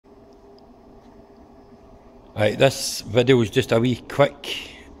Right, this video is just a wee quick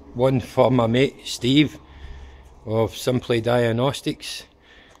one for my mate Steve of Simply Diagnostics.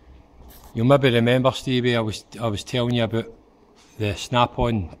 You'll maybe remember, Stevie, I was telling you about the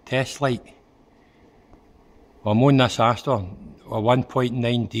snap-on test light. Well, I'm on this Astor, a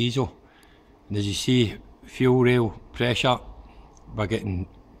 1.9 diesel, and as you see, fuel rail pressure, we're getting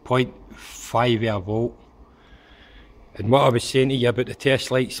 0.5 volt. And what I was saying to you about the test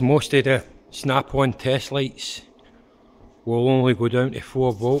lights, most of the snap-on test lights will only go down to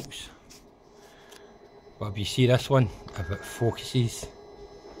 4 volts. But if you see this one, if it focuses,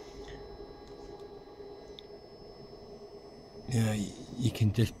 yeah, you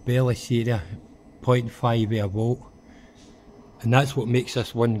can just barely see there, 0.5 volt. And that's what makes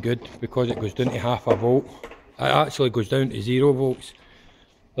this one good, because it goes down to half a volt. It actually goes down to 0 volts.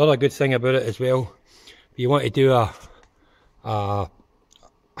 The other good thing about it as well, if you want to do a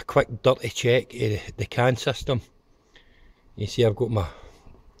quick dirty check of the CAN system, you see I've got my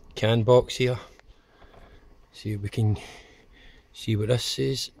CAN box here. See if we can see what this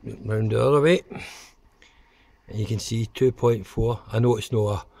says, round the other way. And you can see 2.4. I know it's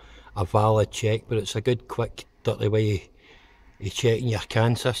not a valid check, but it's a good quick dirty way of checking your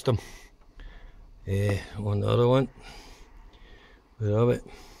CAN system. On the other one, where are we?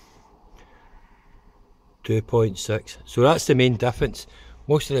 2.6. So that's the main difference.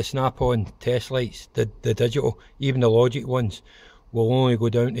 Most of the snap-on test lights, the digital, even the logic ones, will only go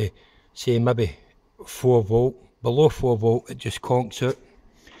down to, say, maybe 4 volt. Below 4 volt it just conks out.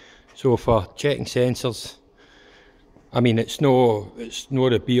 So for checking sensors, I mean, it's not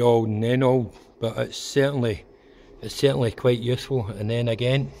the be all and end all, but it's certainly quite useful. And then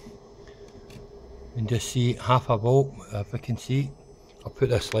again, you can just see half a volt, if I can see. I'll put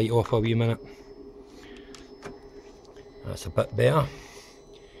this light off a wee minute. That's a bit better.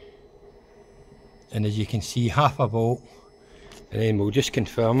 And as you can see, half a volt. And then we'll just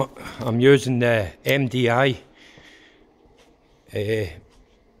confirm it. I'm using the MDI. And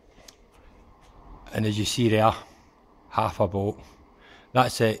as you see there, half a volt.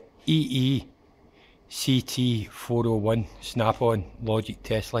 That's a EECT401 snap-on logic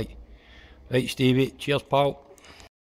test light. Right, Stevie, cheers pal.